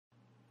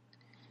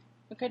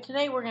Okay,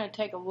 today we're going to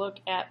take a look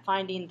at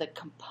finding the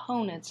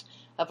components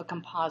of a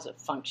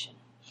composite function.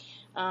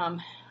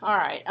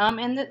 Alright,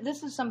 and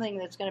this is something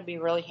that's going to be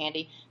really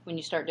handy when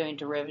you start doing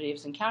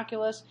derivatives in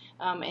calculus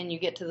and you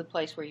get to the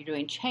place where you're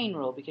doing chain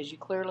rule, because you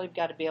clearly have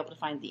got to be able to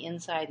find the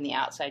inside and the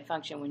outside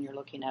function when you're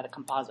looking at a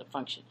composite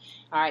function.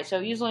 Alright, so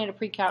usually in a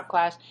pre-calc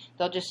class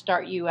they'll just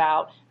start you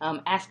out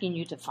asking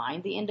you to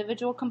find the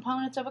individual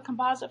components of a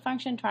composite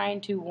function,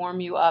 trying to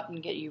warm you up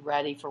and get you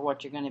ready for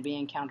what you're going to be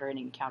encountering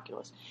in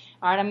calculus.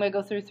 Alright, I'm going to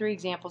go through 3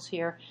 examples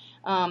here.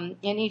 In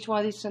each one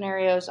of these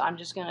scenarios, I'm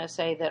just going to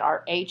say that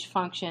our h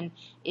function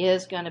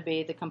is going to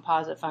be the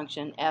composite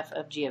function f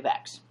of g of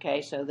x.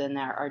 Okay, so then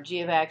our g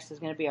of x is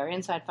going to be our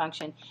inside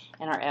function,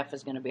 and our f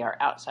is going to be our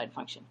outside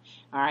function.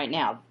 All right,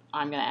 now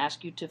I'm going to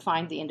ask you to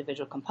find the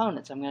individual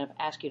components. I'm going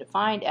to ask you to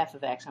find f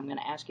of x. I'm going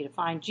to ask you to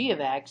find g of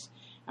x.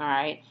 All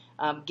right,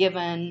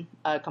 given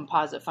a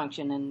composite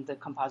function, and the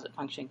composite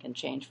function can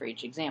change for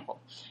each example.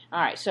 All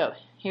right, so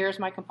here's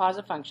my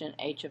composite function.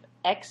 H of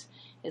x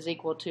is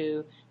equal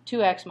to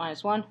 2x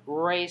minus 1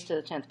 raised to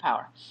the 10th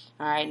power.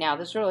 Alright, now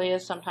this really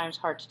is sometimes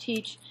hard to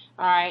teach.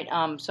 Alright,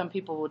 some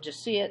people will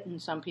just see it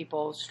and some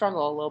people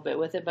struggle a little bit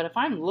with it, but if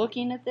I'm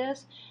looking at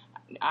this,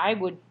 I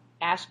would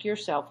ask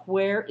yourself,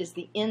 where is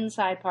the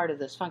inside part of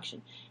this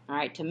function?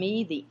 Alright, to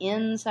me the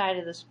inside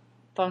of this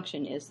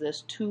function is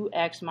this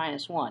 2x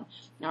minus 1.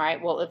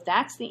 Alright, well if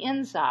that's the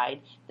inside,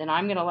 then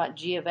I'm going to let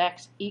g of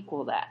x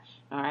equal that.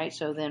 Alright,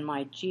 so then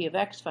my g of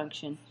x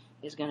function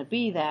is going to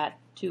be that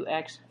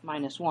 2x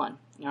minus 1.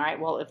 Alright,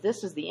 well if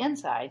this is the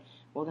inside,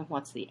 well then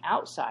what's the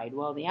outside?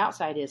 Well, the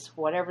outside is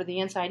whatever the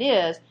inside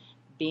is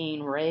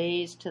being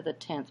raised to the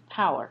 10th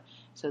power.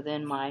 So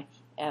then my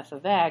f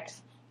of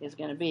x is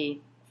going to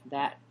be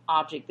that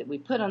object that we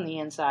put on the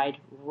inside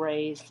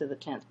raised to the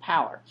 10th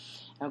power.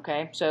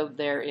 Okay, so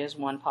there is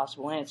one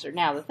possible answer.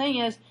 Now the thing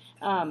is,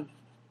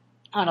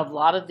 on a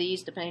lot of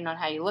these, depending on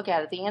how you look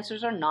at it, the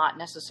answers are not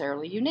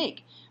necessarily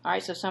unique.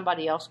 Alright, so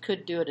somebody else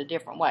could do it a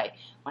different way.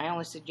 My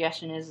only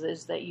suggestion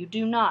is that you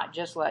do not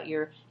just let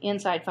your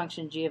inside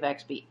function g of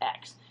x be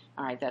x.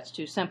 Alright, that's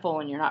too simple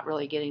and you're not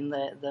really getting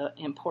the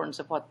importance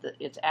of what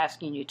it's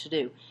asking you to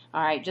do.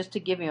 Alright, just to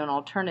give you an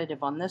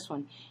alternative on this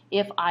one,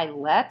 if I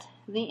let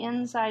the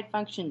inside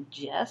function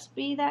just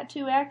be that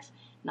 2x,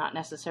 not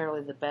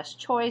necessarily the best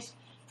choice.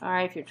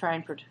 Alright, if you're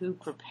trying to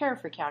prepare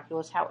for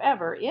calculus.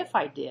 However, if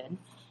I did,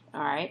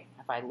 alright,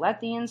 if I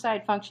let the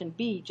inside function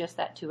be just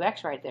that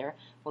 2x right there,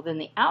 well then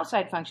the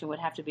outside function would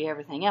have to be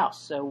everything else.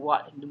 So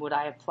what would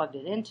I have plugged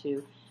it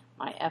into?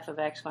 My f of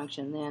x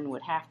function then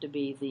would have to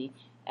be the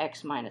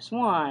x minus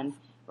 1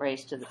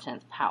 raised to the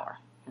 10th power.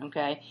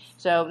 Okay,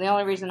 so the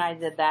only reason I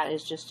did that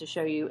is just to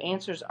show you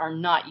answers are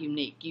not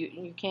unique.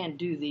 You can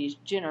do these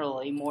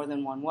generally more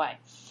than one way.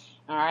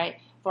 Alright,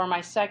 for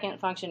my second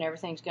function,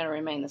 everything's going to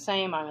remain the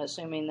same. I'm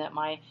assuming that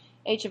my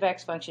h of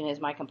x function is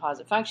my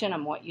composite function. I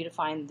want you to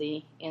find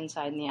the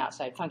inside and the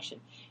outside function.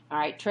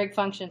 Alright, trig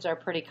functions are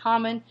pretty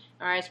common,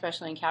 alright,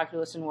 especially in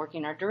calculus and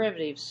working our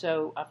derivatives.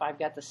 So if I've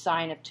got the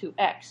sine of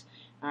 2x,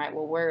 alright,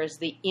 well where is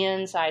the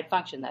inside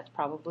function? That's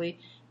probably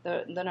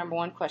the number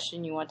one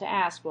question you want to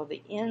ask. Well,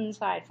 the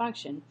inside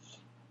function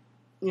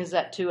is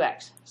that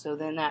 2x. So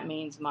then that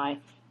means my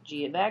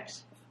g of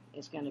x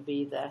is going to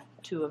be the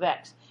 2 of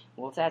x.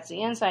 Well, if that's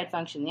the inside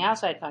function, the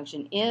outside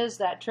function is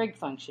that trig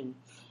function.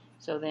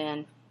 So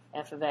then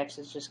f of x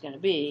is just going to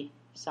be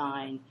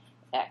sine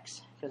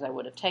x, because I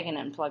would have taken it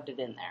and plugged it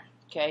in there.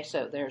 Okay,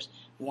 so there's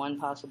one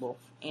possible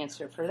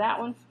answer for that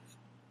one.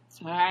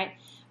 Alright,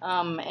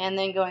 and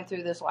then going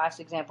through this last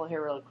example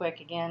here really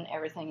quick, again,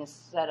 everything is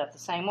set up the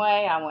same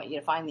way. I want you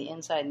to find the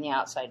inside and the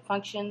outside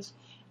functions.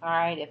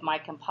 Alright, if my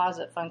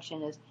composite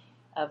function is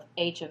of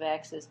h of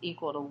x is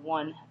equal to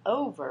 1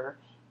 over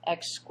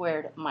x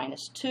squared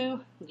minus 2,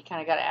 you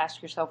kind of got to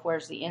ask yourself,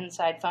 where's the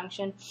inside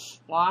function?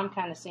 Well, I'm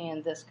kind of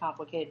seeing this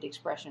complicated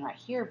expression right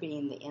here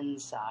being the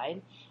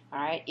inside.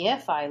 Alright,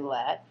 if I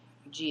let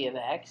g of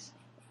x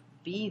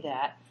be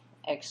that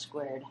x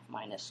squared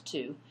minus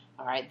 2,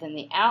 alright, then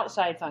the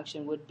outside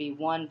function would be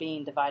 1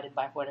 being divided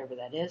by whatever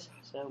that is.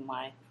 So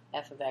my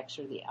f of x,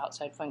 or the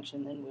outside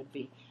function, then would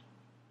be,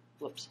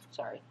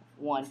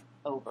 1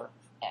 over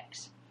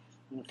x.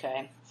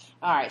 Okay,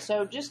 alright,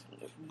 so just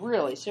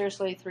really,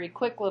 seriously, 3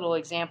 quick little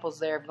examples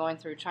there of going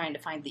through trying to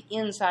find the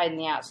inside and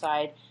the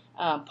outside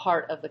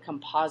part of the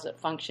composite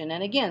function.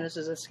 And again, this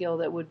is a skill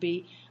that would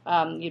be,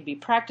 you'd be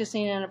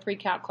practicing in a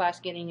pre-calc class,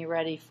 getting you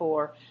ready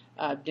for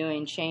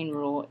doing chain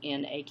rule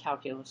in a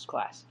calculus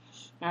class.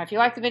 Now, if you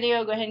like the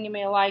video, go ahead and give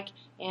me a like,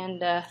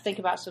 and think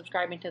about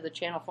subscribing to the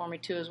channel for me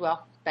too as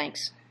well.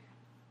 Thanks.